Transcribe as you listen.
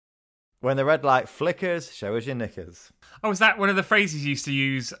When the red light flickers, show us your knickers. Oh, is that one of the phrases you used to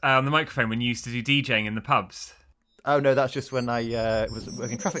use on the microphone when you used to do DJing in the pubs? Oh, no, that's just when I was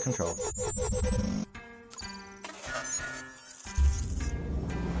working traffic control.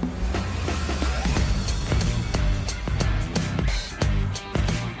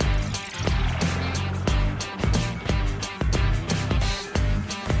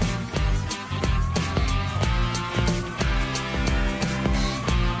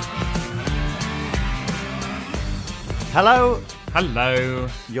 Hello. Hello.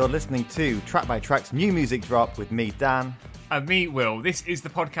 You're listening to Track by Track's New Music Drop with me, Dan. And me, Will. This is the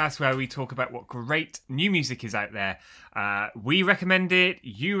podcast where we talk about what great new music is out there. We recommend it,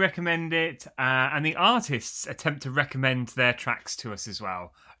 you recommend it, and the artists attempt to recommend their tracks to us as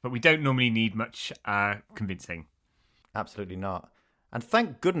well. But we don't normally need much convincing. Absolutely not. And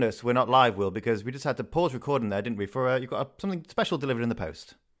thank goodness we're not live, Will, because we just had to pause recording there, didn't we? For you got something special delivered in the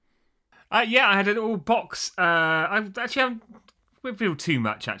post. Yeah, I had a little box. I won't reveal too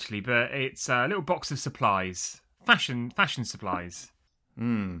much, actually, but it's a little box of supplies. Fashion supplies.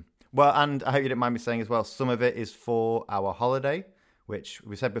 Well, and I hope you didn't mind me saying as well, some of it is for our holiday, which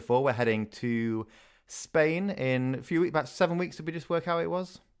we said before, we're heading to Spain in a few weeks, about 7 weeks. Did we just work out it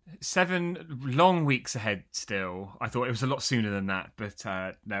was? 7 long weeks ahead still. I thought it was a lot sooner than that, but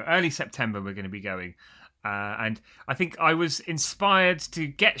no, early September we're going to be going. And I think I was inspired to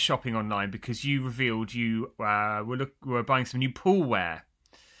get shopping online because you revealed you were buying some new pool wear.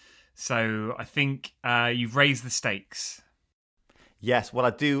 So I think you've raised the stakes. Yes, well,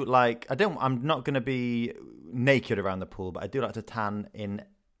 I do like. I'm not going to be naked around the pool, but I do like to tan in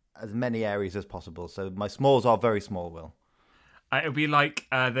as many areas as possible. So my smalls are very small, Will. It'll be like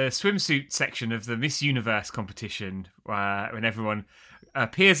the swimsuit section of the Miss Universe competition, when everyone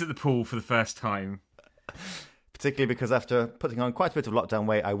appears at the pool for the first time. Particularly because after putting on quite a bit of lockdown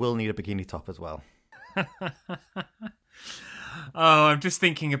weight, I will need a bikini top as well. Oh, I'm just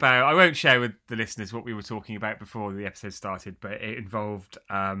thinking about... I won't share with the listeners what we were talking about before the episode started, but it involved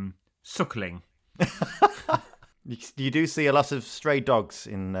suckling. You do see a lot of stray dogs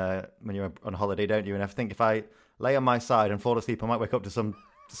in when you're on holiday, don't you? And I think if I lay on my side and fall asleep, I might wake up to some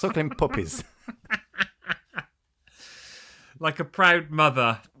suckling puppies. Like a proud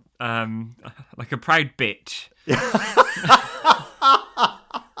mother... like a proud bitch.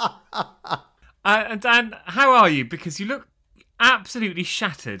 And Dan, how are you? Because you look absolutely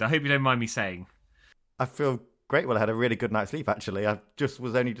shattered. I hope you don't mind me saying. I feel great. Well, I had a really good night's sleep, actually. I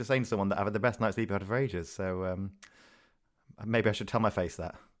was only just saying to someone that I've had the best night's sleep I've had for ages. So maybe I should tell my face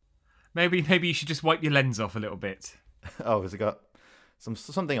that. Maybe you should just wipe your lens off a little bit. Oh, has it got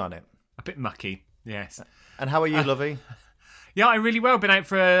something on it? A bit mucky, yes. And how are you, lovey? Yeah, I'm really well. Been out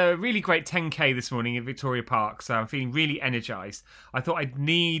for a really great 10K this morning in Victoria Park, so I'm feeling really energised. I thought I'd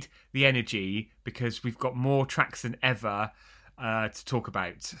need the energy because we've got more tracks than ever to talk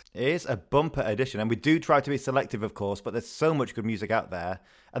about. It is a bumper edition, and we do try to be selective, of course, but there's so much good music out there,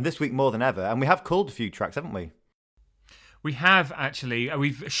 and this week more than ever, and we have culled a few tracks, haven't we? We have, actually.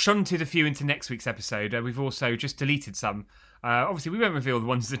 We've shunted a few into next week's episode. We've also just deleted some. Obviously, we won't reveal the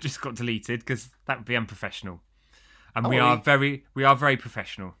ones that just got deleted because that would be unprofessional. And we are very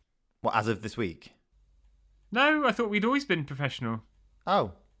professional. What, as of this week? No, I thought we'd always been professional.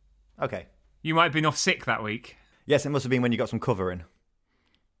 Oh, okay. You might have been off sick that week. Yes, it must have been when you got some covering.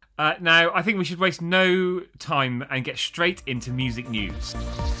 Now, I think we should waste no time and get straight into music news.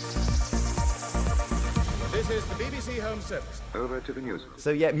 This is the BBC Home Service. Over to the news.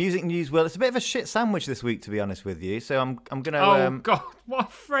 So yeah, music news. Well, it's a bit of a shit sandwich this week, to be honest with you. So I'm gonna. Oh God, what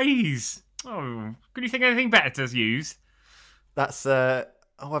a phrase! Oh, could you think of anything better to use? That's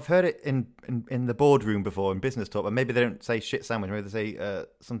I've heard it in the boardroom before in business talk, but maybe they don't say shit sandwich. Maybe they say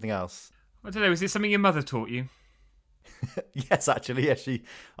something else. I don't know. Is it something your mother taught you? Yes, actually, yes. She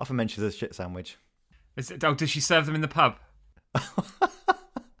often mentions a shit sandwich. Does she serve them in the pub?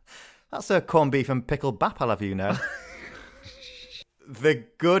 That's a corned beef and pickled bap, I'll have you know. The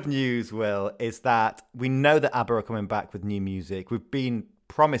good news, Will, is that we know that ABBA are coming back with new music. We've been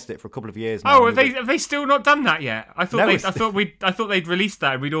promised it for a couple of years now. Oh, have they still not done that yet? I thought they'd released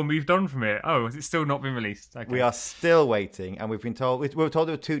that and we'd all moved on from it. Oh, has it still not been released? Okay. We are still waiting, and we've been told we were told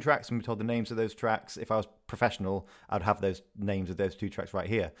there were 2 tracks, and we were told the names of those tracks. If I was professional, I'd have those names of those 2 tracks right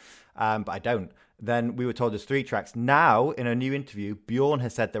here, but I don't. Then we were told there's 3 tracks. Now, in a new interview, Bjorn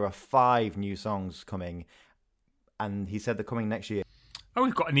has said there are 5 new songs coming, and he said they're coming next year. Oh,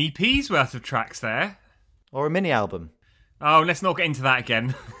 we've got an EP's worth of tracks there, or a mini album. Oh, let's not get into that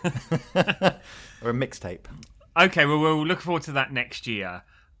again. Or a mixtape. Okay, well, we'll look forward to that next year.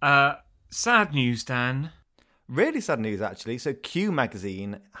 Sad news, Dan. Really sad news, actually. So Q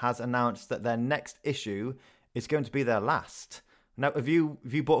magazine has announced that their next issue is going to be their last. Now, have you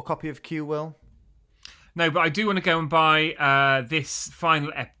bought a copy of Q, Will? No, but I do want to go and buy this final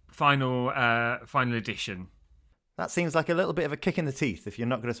edition. That seems like a little bit of a kick in the teeth if you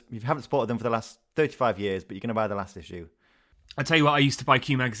haven't supported them for the last 35 years, but you're going to buy the last issue. I tell you what, I used to buy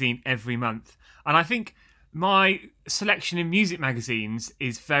Q magazine every month, and I think my selection in music magazines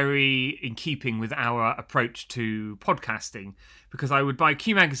is very in keeping with our approach to podcasting, because I would buy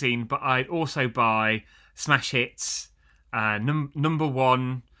Q magazine, but I'd also buy Smash Hits, Number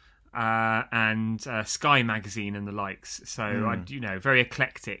One, and Sky magazine and the likes. So I, very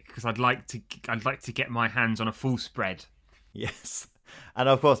eclectic, because I'd like to get my hands on a full spread. Yes, and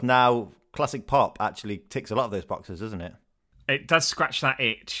of course now classic pop actually ticks a lot of those boxes, doesn't it? It does scratch that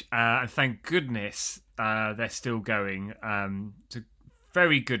itch, and thank goodness they're still going. It's a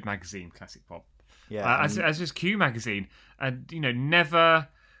very good magazine, classic pop. Yeah, as is Q magazine, and never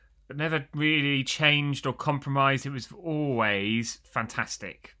really changed or compromised. It was always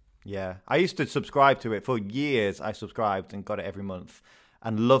fantastic. Yeah, I used to subscribe to it for years. I subscribed and got it every month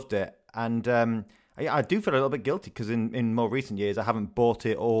and loved it. And I do feel a little bit guilty because in more recent years I haven't bought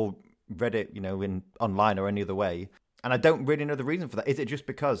it or read it, in online or any other way. And I don't really know the reason for that. Is it just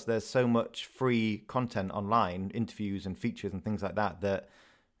because there's so much free content online, interviews and features and things like that,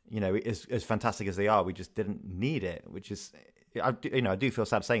 as fantastic as they are, we just didn't need it, which is, I do feel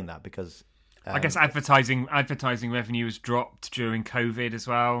sad saying that because... I guess advertising revenue has dropped during COVID as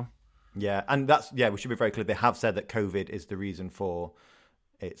well. Yeah, and we should be very clear. They have said that COVID is the reason for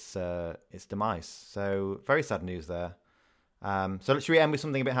its demise. So very sad news there. So should we end with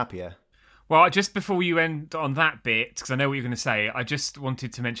something a bit happier? Well, just before you end on that bit, because I know what you're going to say, I just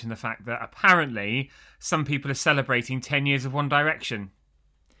wanted to mention the fact that apparently some people are celebrating 10 years of One Direction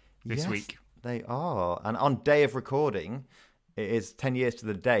this week. They are. And on day of recording, it is 10 years to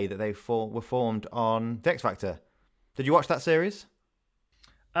the day that they were formed on The X Factor. Did you watch that series?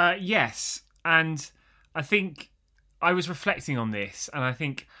 Yes. And I think I was reflecting on this, and I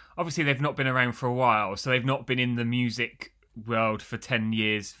think obviously they've not been around for a while, so they've not been in the music world for 10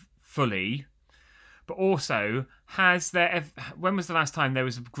 years fully. But also, when was the last time there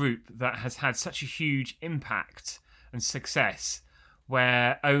was a group that has had such a huge impact and success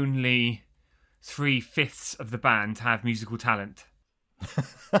where only 3/5 of the band have musical talent?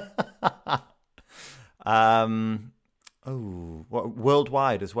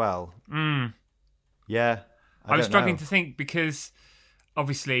 Worldwide as well. Yeah. I was struggling to think because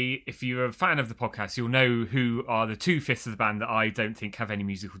obviously if you're a fan of the podcast, you'll know who are the 2/5 of the band that I don't think have any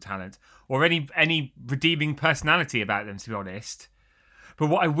musical talent or any redeeming personality about them, to be honest. But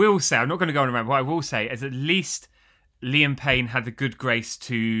what I will say, I'm not going to go on around, what I will say is at least Liam Payne had the good grace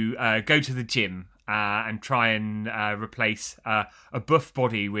to go to the gym and try and replace a buff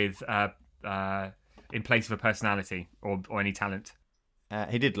body with in place of a personality or any talent.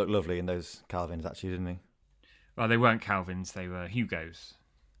 He did look lovely in those Calvins, actually, didn't he? Well, they weren't Calvins; they were Hugos.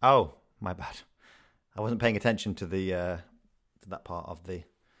 Oh, my bad. I wasn't paying attention to that part of the.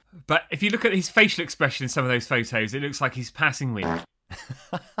 But if you look at his facial expression in some of those photos, it looks like he's passing wind.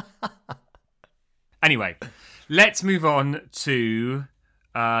 Anyway, let's move on to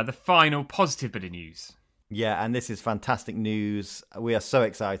the final positive bit of news. Yeah, and this is fantastic news. We are so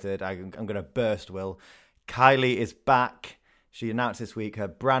excited. I'm going to burst, Will. Kylie is back. She announced this week her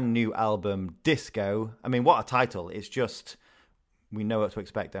brand new album, Disco. I mean, what a title. It's just, we know what to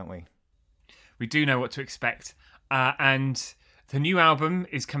expect, don't we? We do know what to expect. And the new album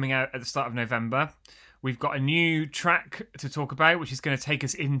is coming out at the start of November. We've got a new track to talk about, which is going to take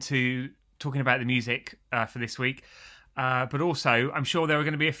us into talking about the music for this week. But also, I'm sure there are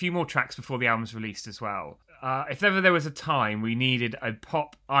going to be a few more tracks before the album's released as well. If ever there was a time we needed a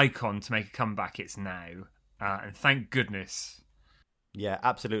pop icon to make a comeback, it's now. And thank goodness. Yeah,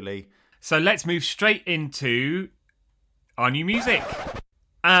 absolutely. So let's move straight into our new music.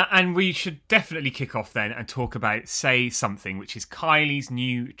 And we should definitely kick off then and talk about Say Something, which is Kylie's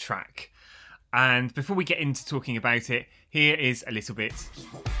new track. And before we get into talking about it, here is a little bit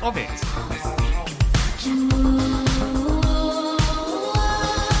of it.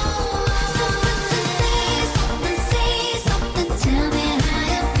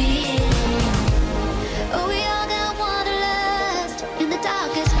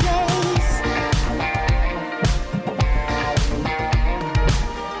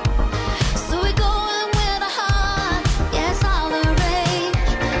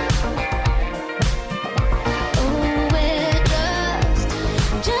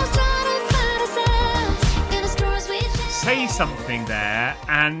 Something there,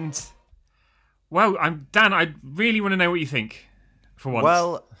 and Well, Dan, I really want to know what you think for once.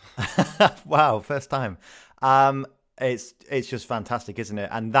 Well, wow, first time. It's just fantastic, isn't it?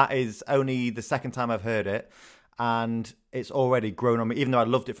 And that is only the second time I've heard it. And it's already grown on me. Even though I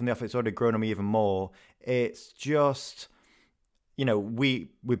loved it from the off, it's already grown on me even more. It's just, we're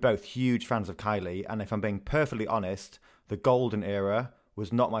both huge fans of Kylie. And if I'm being perfectly honest, the golden era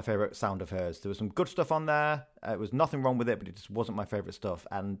was not my favourite sound of hers. There was some good stuff on there. It was nothing wrong with it, but it just wasn't my favourite stuff.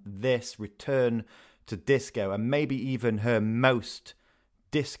 And this return to disco, and maybe even her most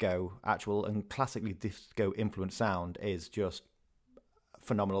disco, actual and classically disco influenced sound, is just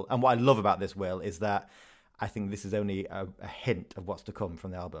phenomenal. And what I love about this, Will, is that I think this is only a hint of what's to come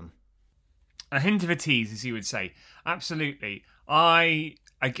from the album. A hint of a tease, as you would say. Absolutely. I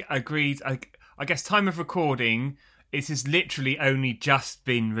agreed. I guess time of recording, it has literally only just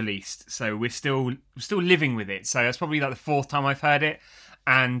been released, so we're still living with it. So that's probably like the fourth time I've heard it,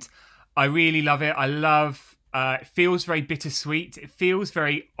 and I really love it. I love. It feels very bittersweet. It feels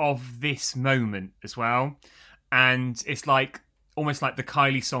very of this moment as well, and it's like almost like the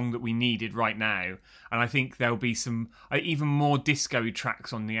Kylie song that we needed right now. And I think there'll be some even more disco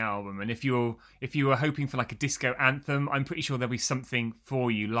tracks on the album. And if you were hoping for like a disco anthem, I'm pretty sure there'll be something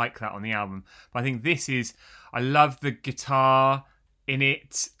for you like that on the album. But I think this is. I love the guitar in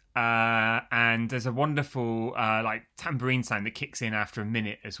it, and there's a wonderful like tambourine sound that kicks in after a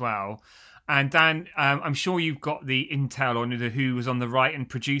minute as well. And Dan, I'm sure you've got the intel on who was on the write and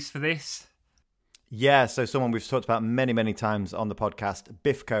produce for this. Yeah, so someone we've talked about many, many times on the podcast,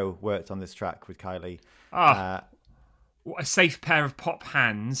 Bifco, worked on this track with Kylie. What a safe pair of pop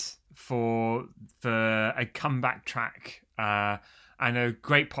hands for a comeback track, and a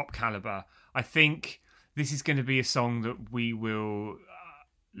great pop caliber. I think this is going to be a song that we will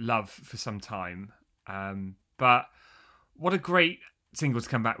love for some time. But what a great single to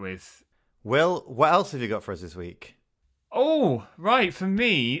come back with. Will, what else have you got for us this week? Oh, right, for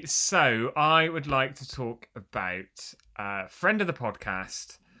me. So I would like to talk about friend of the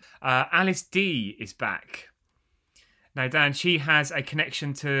podcast, Alice D is back. Now, Dan, she has a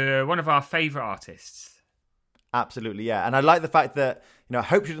connection to one of our favourite artists. Absolutely, yeah. And I like the fact that, I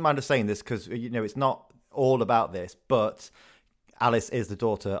hope she doesn't mind us saying this because, it's not all about this, but Alice is the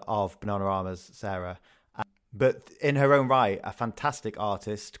daughter of Bananarama's Sarah. But in her own right, a fantastic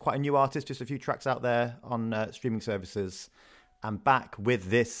artist, quite a new artist, just a few tracks out there on streaming services, and back with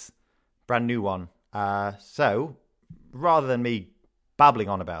this brand new one. So, rather than me babbling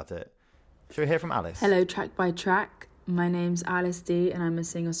on about it, shall we hear from Alice? Hello, Track by Track. My name's Alice D, and I'm a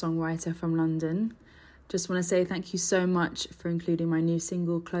singer-songwriter from London. Just want to say thank you so much for including my new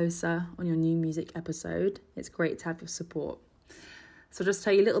single, Closer, on your new music episode. It's great to have your support. So I'll just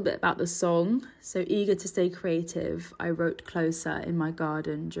tell you a little bit about the song. So eager to stay creative, I wrote Closer in my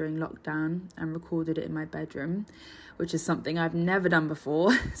garden during lockdown and recorded it in my bedroom, which is something I've never done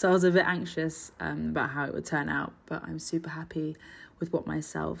before. So I was a bit anxious about how it would turn out, but I'm super happy with what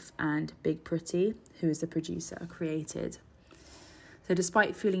myself and Big Pretty, who is the producer, created. So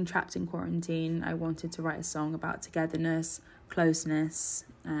despite feeling trapped in quarantine, I wanted to write a song about togetherness, closeness,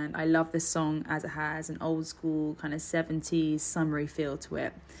 and I love this song as it has an old school kind of 70s summery feel to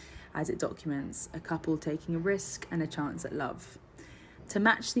it, as it documents a couple taking a risk and a chance at love. To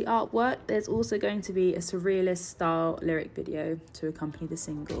match the artwork, there's also going to be a surrealist style lyric video to accompany the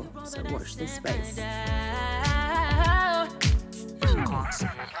single, so watch this space.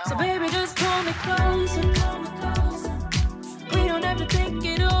 So baby, just pull me closer. We don't have to think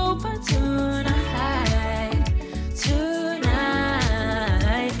it over tonight.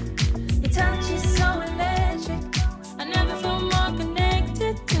 Your touch is so electric. I never felt more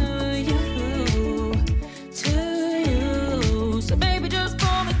connected to you. So baby, just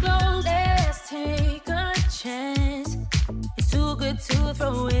pull me close. Let's take a chance. It's too good to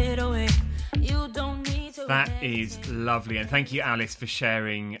throw it away. You don't need to. That is lovely, and thank you, Alice, for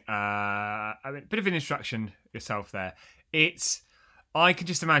sharing a bit of an introduction yourself there. I could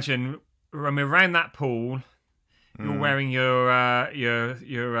just imagine when we're around that pool, you're wearing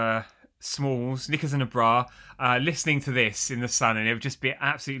your smalls, knickers and a bra, listening to this in the sun, and it would just be an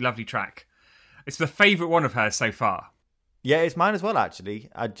absolutely lovely track. It's the favourite one of hers so far. Yeah, it's mine as well, actually.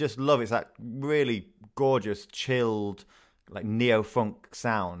 I just love it. It's that really gorgeous, chilled, like neo-funk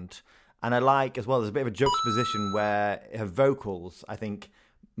sound. And I like, as well, there's a bit of a juxtaposition where her vocals, I think,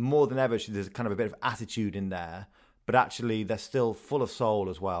 more than ever, there's kind of a bit of attitude in there. But actually, they're still full of soul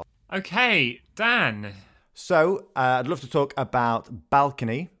as well. Okay, Dan. So, I'd love to talk about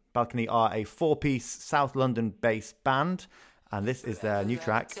Balcony. Balcony are a 4-piece South London-based band. And this is their new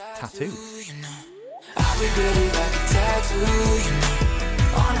track, Tattoo. I'll be good like a tattoo,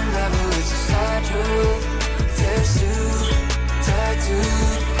 unravel, it's a sad truth. Text you,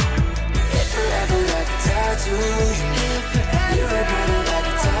 tattooed. Live forever like a tattoo, you know. You regret it like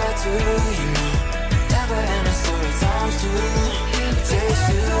a tattoo, you know. Never end a story times two. Text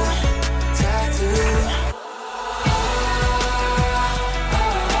you, tattooed.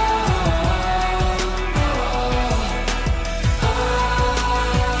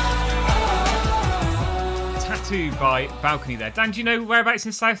 By Balcony there. Dan, do you know whereabouts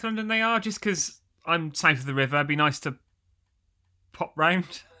in South London they are? Just because I'm south of the river, it'd be nice to pop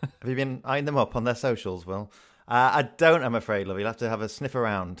round. Have you been eyeing them up on their socials, Will? I don't, I'm afraid, love. You'll have to have a sniff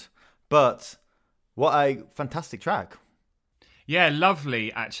around. But what a fantastic track. Yeah,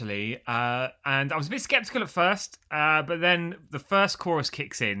 lovely, actually. And I was a bit sceptical at first, but then the first chorus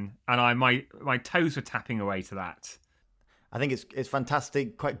kicks in, and my toes were tapping away to that. I think it's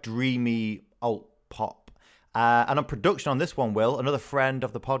fantastic, quite dreamy alt pop. And on production on this one, Will, another friend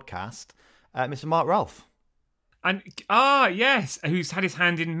of the podcast, Mr. Mark Rolfe. And, yes, who's had his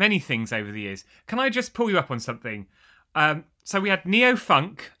hand in many things over the years. Can I just pull you up on something? So we had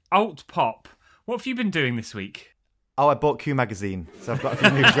neo-funk, alt-pop. What have you been doing this week? Oh, I bought Q Magazine, so I've got a few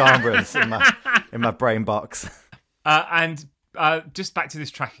new genres in my brain box. And just back to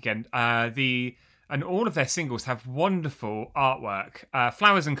this track again. And all of their singles have wonderful artwork.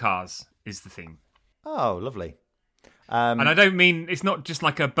 Flowers and Cars is the theme. Oh, lovely. And I don't mean it's not just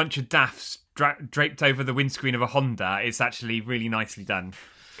like a bunch of daffs draped over the windscreen of a Honda. It's actually really nicely done.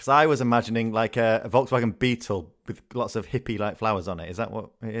 Because I was imagining like a Volkswagen Beetle with lots of hippie-like flowers on it. Is that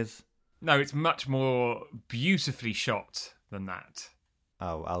what it is? No, it's much more beautifully shot than that.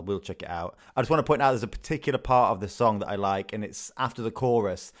 Oh, I will check it out. I just want to point out there's a particular part of the song that I like, and it's after the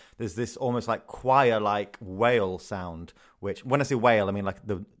chorus. There's this almost like choir-like wail sound, which, when I say wail, I mean like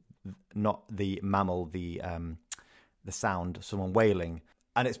not the mammal, the sound of someone wailing,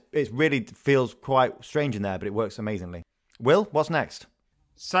 and it really feels quite strange in there, but it works amazingly. Will, what's next?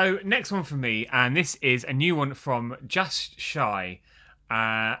 So next one for me, and this is a new one from Just Shy,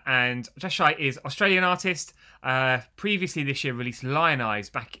 and Just Shy is Australian artist. Previously this year released Lion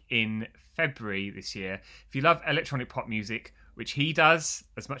Eyes back in February this year. If you love electronic pop music, which he does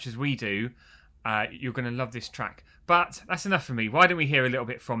as much as we do, you're going to love this track. But that's enough for me. Why don't we hear a little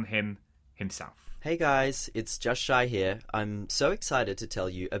bit from him himself? Hey guys, it's Just Shy here. I'm so excited to tell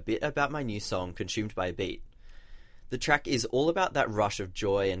you a bit about my new song, Consumed by a Beat. The track is all about that rush of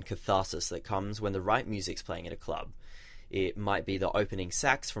joy and catharsis that comes when the right music's playing at a club. It might be the opening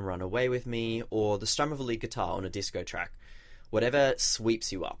sax from Run Away With Me, or the strum of a lead guitar on a disco track. Whatever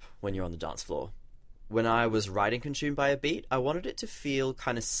sweeps you up when you're on the dance floor. When I was writing Consumed by a Beat, I wanted it to feel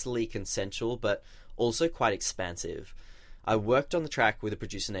kind of sleek and sensual, but also quite expansive. I worked on the track with a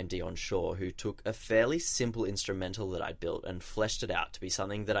producer named Dion Shaw, who took a fairly simple instrumental that I'd built and fleshed it out to be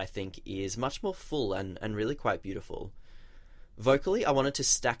something that I think is much more full and really quite beautiful. Vocally, I wanted to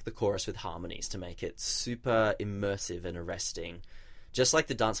stack the chorus with harmonies to make it super immersive and arresting, just like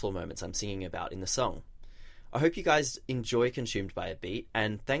the dance floor moments I'm singing about in the song. I hope you guys enjoy Consumed by a Beat,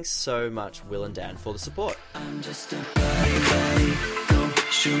 and thanks so much, Will and Dan, for the support. I'm just a body,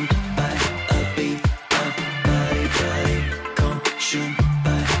 consumed by a beat. Body, consumed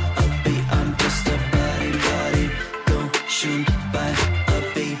by a beat. I'm just a body, consumed by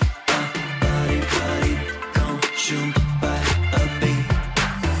a beat. Body, consumed by a beat.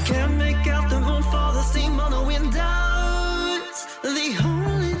 Can't make out the moon for the steam on the windows. The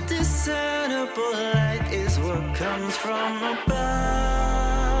only discernible light is what comes from above.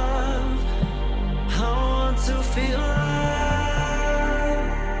 I want to feel alive.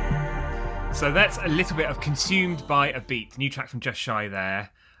 So that's a little bit of Consumed by a Beat, new track from Just Shy there.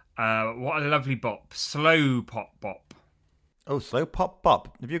 What a lovely bop. Slow pop bop. Oh, slow pop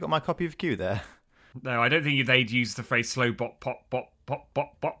bop. Have you got my copy of Q there? No, I don't think they'd use the phrase slow bop, pop, bop, pop,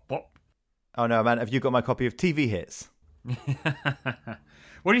 bop, bop, bop. Oh no, man, have you got my copy of TV Hits?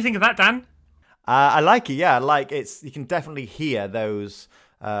 What do you think of that, Dan? I like it, yeah. Like you can definitely hear those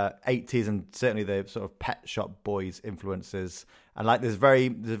 80s and certainly the sort of Pet Shop Boys influences. And like there's a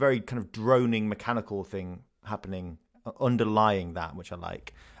very kind of droning mechanical thing happening underlying that, which I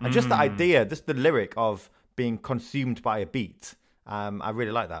like. And just the idea, just the lyric of being consumed by a beat, I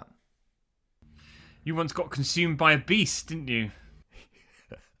really like that. You once got consumed by a beast, didn't you?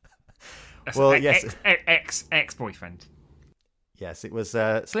 Well, yes. Ex-boyfriend. Yes, it was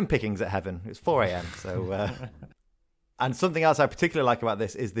slim pickings at heaven. It was 4 a.m. So, and something else I particularly like about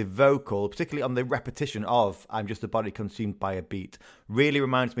this is the vocal, particularly on the repetition of "I'm just a body consumed by a beat." Really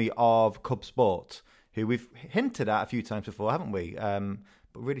reminds me of Cub Sport, who we've hinted at a few times before, haven't we? But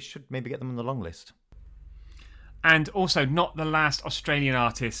really should maybe get them on the long list. and also not the last Australian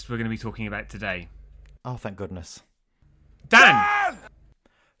artist we're going to be talking about today. Oh, thank goodness. Dan!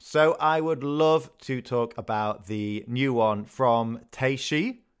 So I would love to talk about the new one from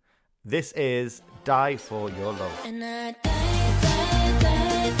Taeshi. This is Die For Your Love. And I die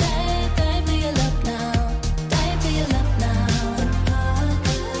for your love now. Die for your love now.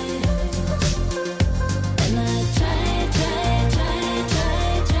 And I try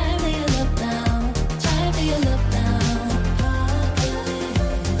for your love now. Try for your love now.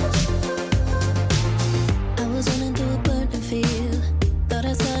 I was running through a burning field. Thought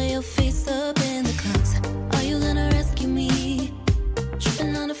I saw your face up in the clouds. Are you gonna rescue me?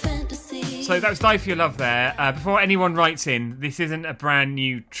 Tripping on a fantasy. So that was Die For Your Love there. Before anyone writes in, this isn't a brand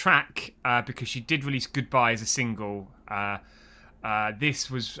new track because she did release Goodbye as a single.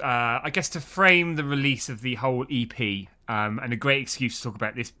 This was, I guess, to frame the release of the whole EP and a great excuse to talk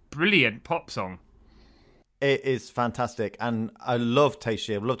about this brilliant pop song. It is fantastic, and I love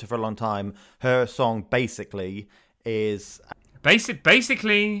Taeshi. I've loved her for a long time. Her song, Basically, is...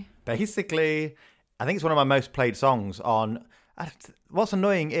 Basically, I think it's one of my most played songs on... What's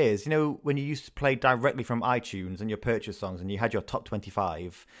annoying is, you know, when you used to play directly from iTunes and your purchase songs and you had your top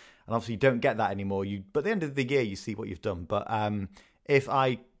 25, and obviously you don't get that anymore. But at the end of the year, you see what you've done. But if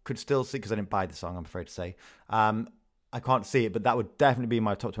I could still see, because I didn't buy the song, I'm afraid to say, I can't see it, but that would definitely be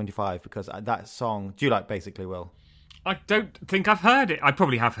my top 25 because that song... Do you like Basically, Will? I don't think I've heard it. I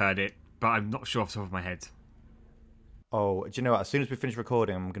probably have heard it, but I'm not sure off the top of my head. Oh, do you know what? As soon as we finish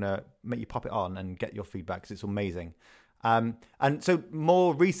recording, I'm going to make you pop it on and get your feedback because it's amazing. And so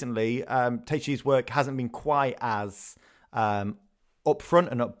more recently, Taeshi's work hasn't been quite as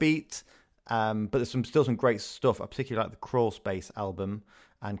upfront and upbeat, but there's still some great stuff. I particularly like the Crawl Space album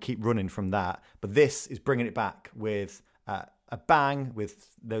and Keep Running from that. But this is bringing it back with a bang, with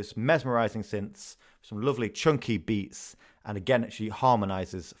those mesmerizing synths, some lovely chunky beats, and again, she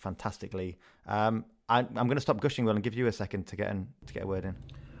harmonizes fantastically. I'm going to stop gushing, Will, and give you a second to get a word in.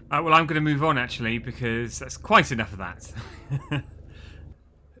 Well, I'm going to move on, actually, because that's quite enough of that.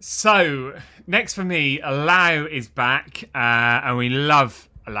 So, next for me, Lau is back, and we love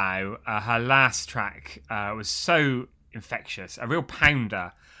Lau. Her last track was so infectious, a real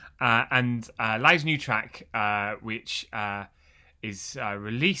pounder. And Lau's new track, which is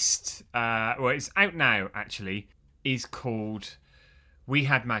released, it's out now, actually, is called We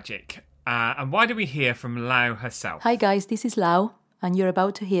Had Magic. And why do we hear from Lau herself? Hi guys, this is Lau, and you're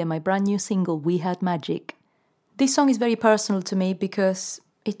about to hear my brand new single, We Had Magic. This song is very personal to me because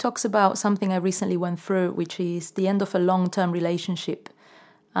it talks about something I recently went through, which is the end of a long-term relationship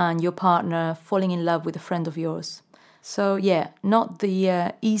and your partner falling in love with a friend of yours. So yeah, not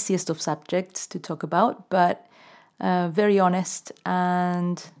the easiest of subjects to talk about, but very honest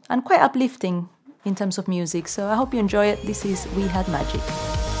and quite uplifting in terms of music. So I hope you enjoy it. This is We Had Magic.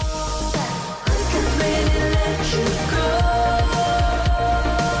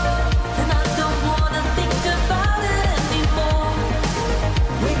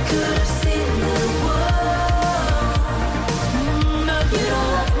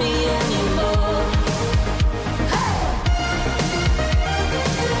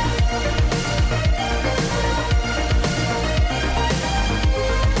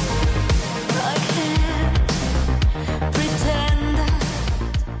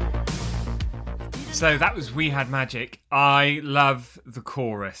 So that was We Had Magic. I love the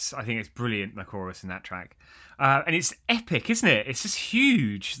chorus. I think it's brilliant, the chorus in that track. And it's epic, isn't it? It's just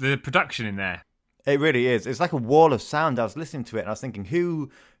huge, the production in there. It really is. It's like a wall of sound. I was listening to it and I was thinking,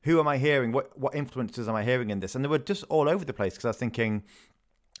 who am I hearing? What influences am I hearing in this? And they were just all over the place because I was thinking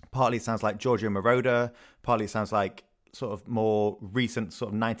partly it sounds like Giorgio Moroder, partly it sounds like sort of more recent sort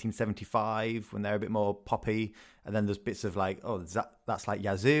of 1975 when they're a bit more poppy, and then there's bits of like, oh, that's like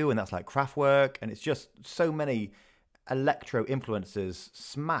Yazoo and that's like Kraftwerk, and it's just so many electro influences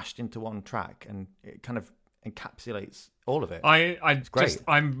smashed into one track, and it kind of encapsulates all of it.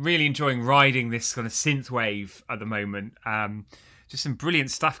 I'm really enjoying riding this kind of synth wave at the moment. Just some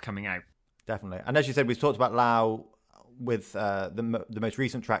brilliant stuff coming out. Definitely. And as you said, we've talked about Lau with the most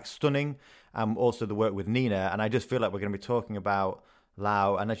recent track, Stunning, also the work with Nina, and I just feel like we're going to be talking about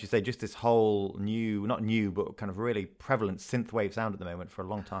Lau, and as you say, just this whole not new, but kind of really prevalent synthwave sound at the moment for a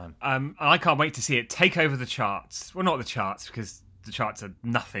long time. And I can't wait to see it take over the charts. Well, not the charts, because the charts are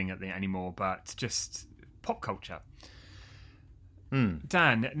nothing anymore, but just pop culture.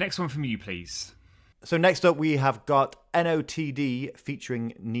 Dan, next one from you, please. So next up, we have got NOTD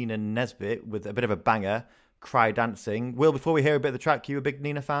featuring Nina Nesbitt with a bit of a banger, Cry Dancing. Will, before we hear a bit of the track, you a big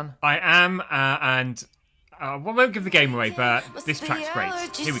Nina fan? I am, and I won't give the game away, but this track's great.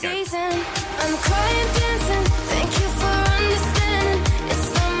 Here we go. I'm crying, dancing. Thank you for understanding.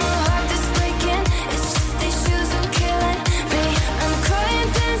 It's not my heart that's breaking. It's just these shoes are killing me. I'm crying,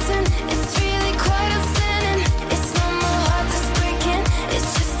 dancing. It's really quite upsetting. It's not my heart that's breaking.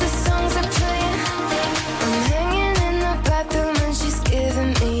 It's just the songs are playing. I'm hanging in the bathroom and she's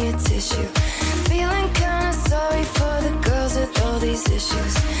giving me a tissue. Feeling kinda sorry for the girls with all these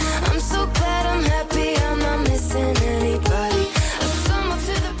issues. I'm so glad I'm happy. I'm not missing anybody. I stumble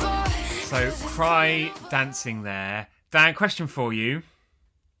to the bar. So, cry dancing there. Dan, question for you.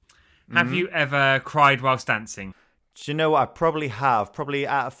 Have you ever cried whilst dancing? Do you know what? I probably have. Probably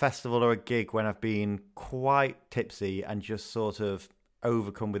at a festival or a gig when I've been quite tipsy and just sort of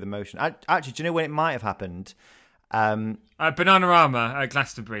overcome with emotion. Actually, do you know when it might have happened? Bananarama at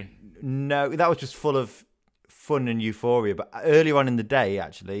Glastonbury. No, that was just full of fun and euphoria. But earlier on in the day,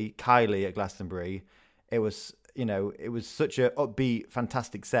 actually, Kylie at Glastonbury, it was, it was such a upbeat,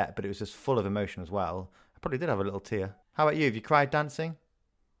 fantastic set, but it was just full of emotion as well. I probably did have a little tear. How about you? Have you cried dancing?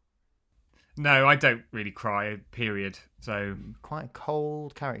 No, I don't really cry, period. So Quite a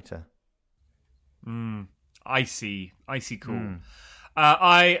cold character. icy cool.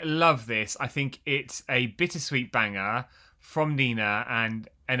 I love this. I think it's a bittersweet banger from Nina and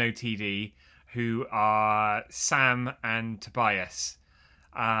NOTD, who are Sam and Tobias.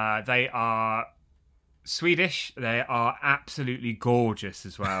 They are Swedish. They are absolutely gorgeous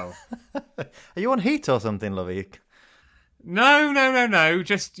as well. Are you on heat or something, Lovey? No.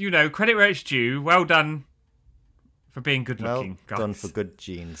 Just, credit where it's due. Well done for being good looking, guys. Well done for good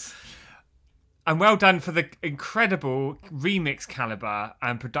genes. And well done for the incredible remix caliber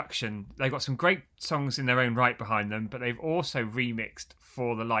and production. They've got some great songs in their own right behind them, but they've also remixed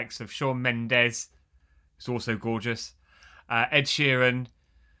for the likes of Shawn Mendes, who's also gorgeous, Ed Sheeran,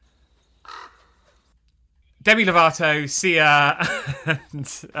 Demi Lovato, Sia, and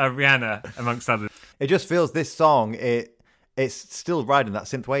Rihanna, amongst others. It just feels this song, it's still riding that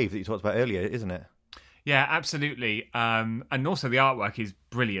synth wave that you talked about earlier, isn't it? Yeah, absolutely. And also the artwork is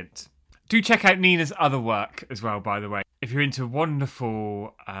brilliant. Do check out Nina's other work as well, by the way. If you're into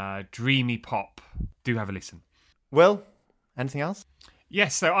wonderful, dreamy pop, do have a listen. Will, anything else?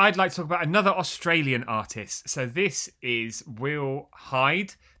 Yes, so I'd like to talk about another Australian artist. So this is Will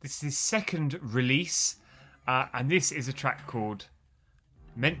Hyde. This is his second release, and this is a track called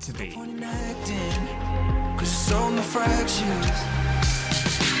Meant to Be. Cause on the fractions,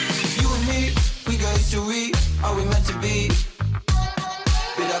 you and me, we got history. Are we meant to be?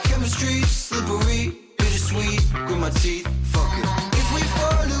 Bit our chemistry, slippery, bittersweet, grit my teeth, fuck it. If we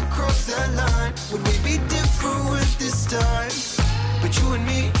fall across that line, would we be different this time? But you and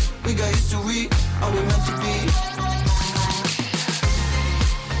me, we got history. Are we meant to be?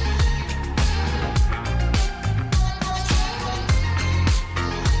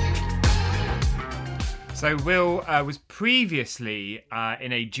 So Will was previously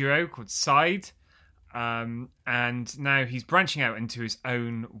in a duo called Hyde, and now he's branching out into his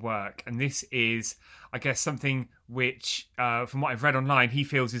own work. And this is, I guess, something which, from what I've read online, he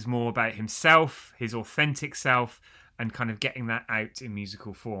feels is more about himself, his authentic self, and kind of getting that out in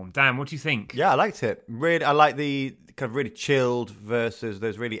musical form. Dan, what do you think? Yeah, I liked it. Really, I like the kind of really chilled verses,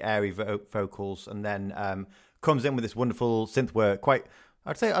 those really airy vocals, and then comes in with this wonderful synth work.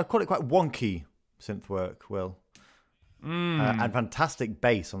 I'd call it quite wonky synth work, Will. And fantastic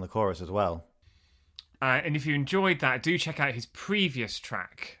bass on the chorus as well. And if you enjoyed that, do check out his previous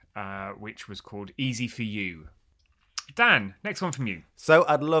track, which was called Easy For You. Dan, next one from you. So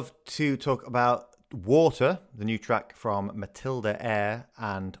I'd love to talk about Water, the new track from Matilda Eyre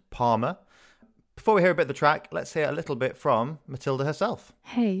and PALMR. Before we hear a bit of the track, let's hear a little bit from Matilda herself.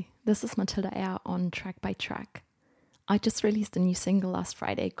 Hey, this is Matilda Eyre on Track by Track. I just released a new single last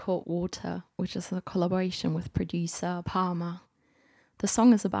Friday called Water, which is a collaboration with producer PALMR. The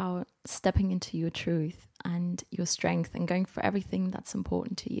song is about stepping into your truth and your strength and going for everything that's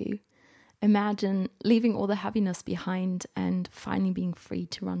important to you. Imagine leaving all the heaviness behind and finally being free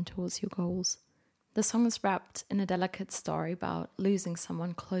to run towards your goals. The song is wrapped in a delicate story about losing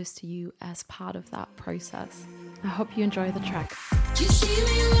someone close to you as part of that process. I hope you enjoy the track. You see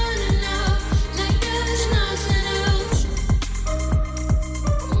me running out like there's nothing else.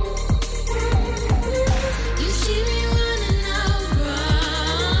 You see me running out, running.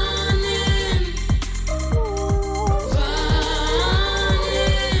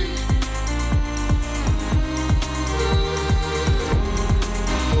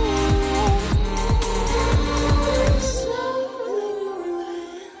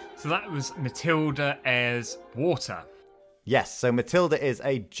 So that was Matilda Eyre's Water. Yes, so Matilda is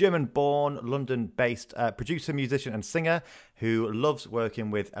a German-born, London-based producer, musician and singer who loves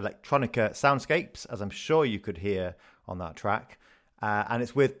working with electronica soundscapes, as I'm sure you could hear on that track. And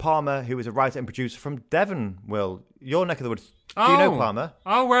it's with Palmer, who is a writer and producer from Devon, Will. Your neck of the woods. Do you know Palmer?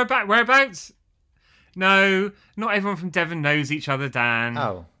 Oh, whereabouts? No, not everyone from Devon knows each other, Dan.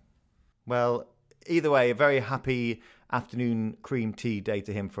 Oh. Well, either way, a very happy afternoon cream tea day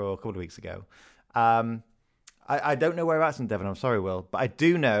to him for a couple of weeks ago. I don't know whereabouts in Devon, I'm sorry, Will, but I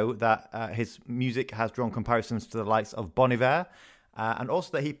do know that his music has drawn comparisons to the likes of Bon Iver, and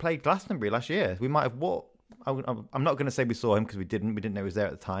also that he played Glastonbury last year. We might have walked, I'm not going to say we saw him because we didn't know he was there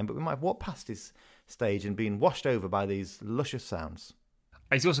at the time, but we might have walked past his stage and been washed over by these luscious sounds.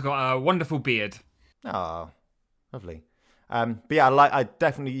 He's also got a wonderful beard. Oh, lovely. But yeah, I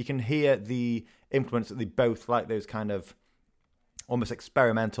definitely, you can hear the influence that they both like, those kind of almost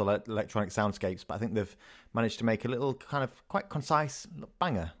experimental electronic soundscapes, but I think they've managed to make a little kind of quite concise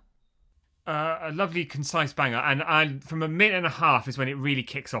banger. A lovely, concise banger, and from a minute and a half is when it really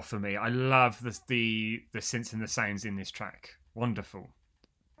kicks off for me. I love the synths and the sounds in this track. Wonderful.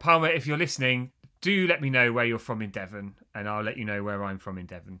 Palmer, if you're listening, do let me know where you're from in Devon, and I'll let you know where I'm from in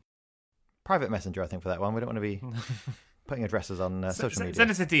Devon. Private messenger, I think, for that one. We don't want to be putting addresses on social media.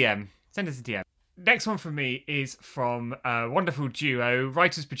 Send us a DM. Next one for me is from a wonderful duo,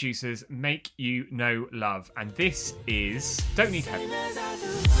 writers, producers, Make You Know Love. And this is Don't Need Help.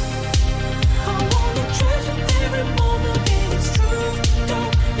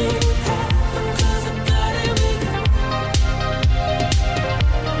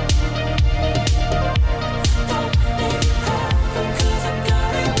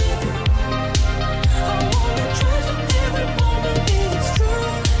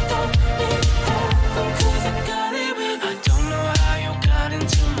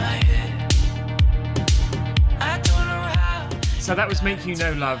 So that was Make You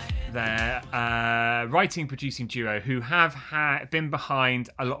Know Love there, writing, producing duo who have been behind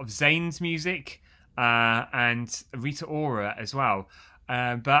a lot of Zayn's music and Rita Ora as well.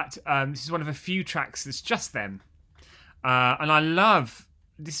 But this is one of a few tracks that's just them. And I love,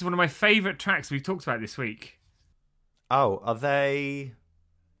 this is one of my favourite tracks we've talked about this week. Oh, are they?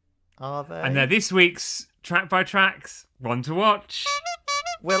 And they're this week's track by tracks, one to watch.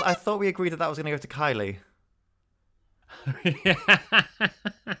 Well, I thought we agreed that was going to go to Kylie.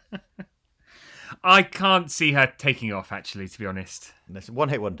 I can't see her taking off, actually, to be honest. It's a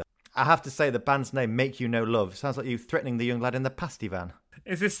one-hit wonder. I have to say the band's name, Make You Know Love, sounds like you threatening the young lad in the pasty van.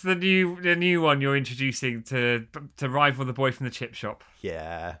 Is this the new one you're introducing to rival the boy from the chip shop?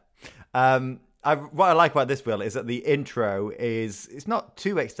 Yeah. What I like about this, Will, is that the intro it's not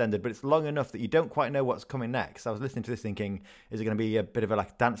too extended, but it's long enough that you don't quite know what's coming next. I was listening to this thinking, is it going to be a bit of a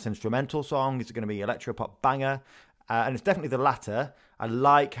dance instrumental song? Is it going to be electropop banger? And it's definitely the latter. I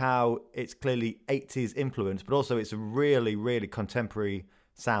like how it's clearly 80s influence, but also it's a really, really contemporary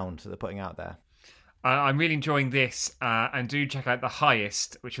sound that they're putting out there. I'm really enjoying this, and do check out The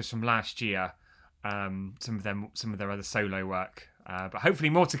Highest, which was from last year. Some of their other solo work, but hopefully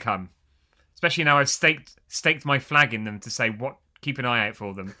more to come. Especially now I've staked my flag in them to say keep an eye out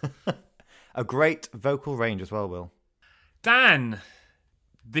for them. A great vocal range as well, Will. Dan,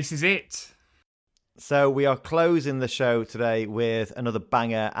 this is it. So we are closing the show today with another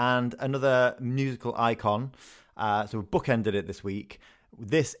banger and another musical icon. So we bookended it this week.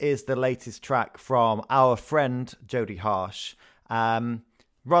 This is the latest track from our friend Jodie Harsh.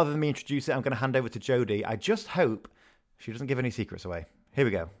 Rather than me introduce it, I'm going to hand over to Jodie. I just hope she doesn't give any secrets away. Here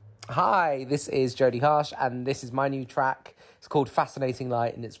we go. Hi, this is Jodie Harsh, and this is my new track. It's called Fascinating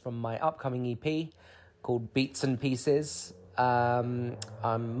Light, and it's from my upcoming EP called Beats and Pieces. I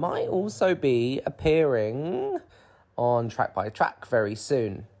might also be appearing on Track by Track very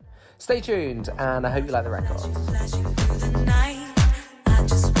soon. Stay tuned, and I hope you like the record.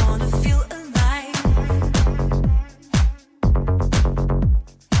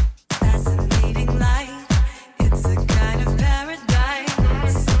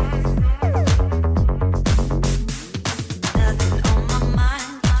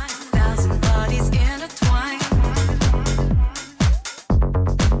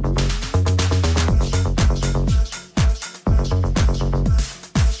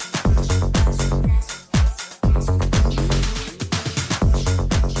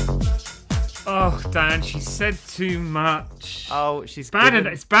 Dan, she said too much. Oh, she's bad.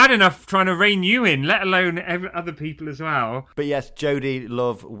 It's bad enough trying to rein you in, let alone other people as well. But yes, Jodie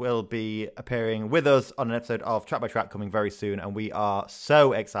Love will be appearing with us on an episode of Track by Track coming very soon, and we are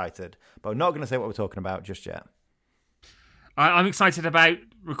so excited. But we're not going to say what we're talking about just yet. I'm excited about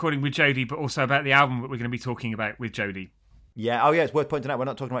recording with Jodie, but also about the album that we're going to be talking about with Jodie. Yeah. Oh, yeah. It's worth pointing out we're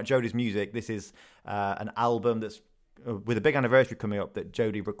not talking about Jodie's music. This is an album that's with a big anniversary coming up that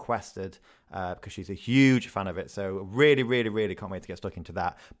Jodie requested because she's a huge fan of it. So really, really, really can't wait to get stuck into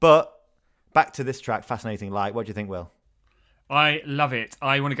that. But back to this track, Fascinating Light. What do you think, Will? I love it.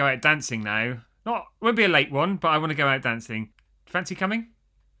 I want to go out dancing now. Won't be a late one, but I want to go out dancing. Fancy coming?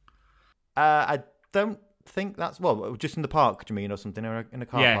 I don't think that's just in the park. Do you mean, or something, or in a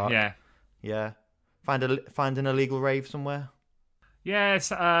car park? Yeah. Find an illegal rave somewhere.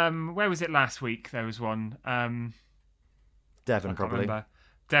 Yes. Where was it last week? There was one. Devon, probably. Remember.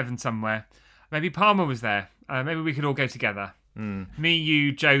 Devon somewhere. Maybe Palmer was there. Maybe we could all go together. Me,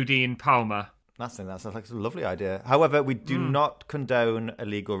 you, Jodie, and Palmer. That's like a lovely idea. However, we do not condone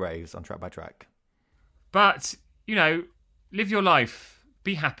illegal raves on Track by Track. But, live your life.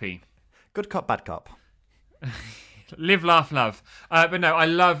 Be happy. Good cop, bad cop. Live, laugh, love. But no, I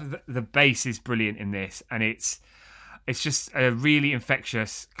love the bass is brilliant in this, and it's just a really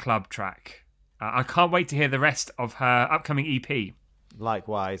infectious club track. I can't wait to hear the rest of her upcoming EP.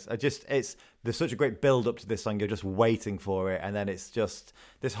 Likewise. There's such a great build up to this song. You're just waiting for it, and then it's just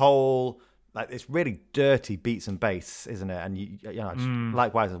this whole it's really dirty beats and bass, isn't it? And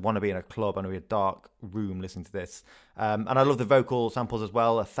likewise, I want to be in a club, I want to be in a dark room listening to this. And I love the vocal samples as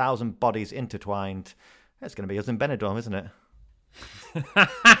well. 1,000 bodies intertwined. It's going to be us in Benidorm, isn't it?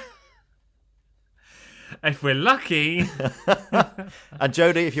 If we're lucky. And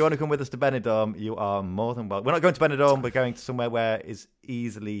Jodie, if you want to come with us to Benidorm, you are more than welcome. We're not going to Benidorm, we're going to somewhere where it's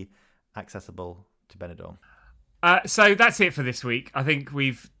easily accessible to Benidorm. So that's it for this week. I think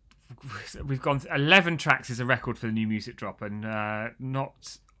we've gone 11 tracks is a record for the new music drop, and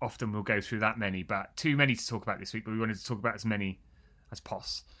not often we'll go through that many, but too many to talk about this week, but we wanted to talk about as many as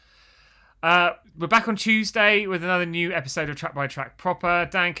possible. We're back on Tuesday with another new episode of Track by Track proper.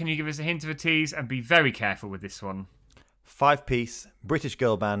 Dan, can you give us a hint of a tease, and be very careful with this one? 5-piece British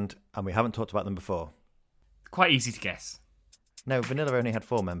girl band, and we haven't talked about them before. Quite easy to guess. No, Vanilla only had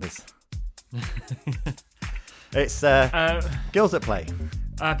 4 members. It's Girls at Play.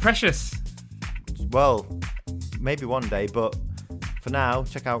 Precious. Well, maybe one day, but for now,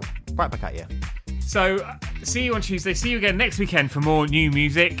 check out Right Back At You. So, see you on Tuesday. See you again next weekend for more new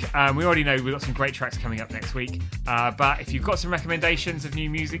music. We already know we've got some great tracks coming up next week. But if you've got some recommendations of new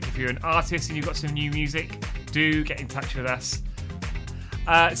music, if you're an artist and you've got some new music, do get in touch with us.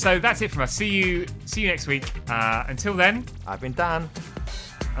 So that's it from us. See you next week. Until then, I've been Dan.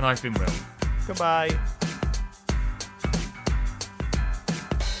 And I've been Will. Goodbye.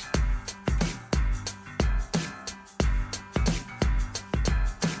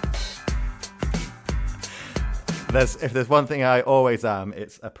 If there's one thing I always am,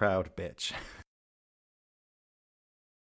 it's a proud bitch.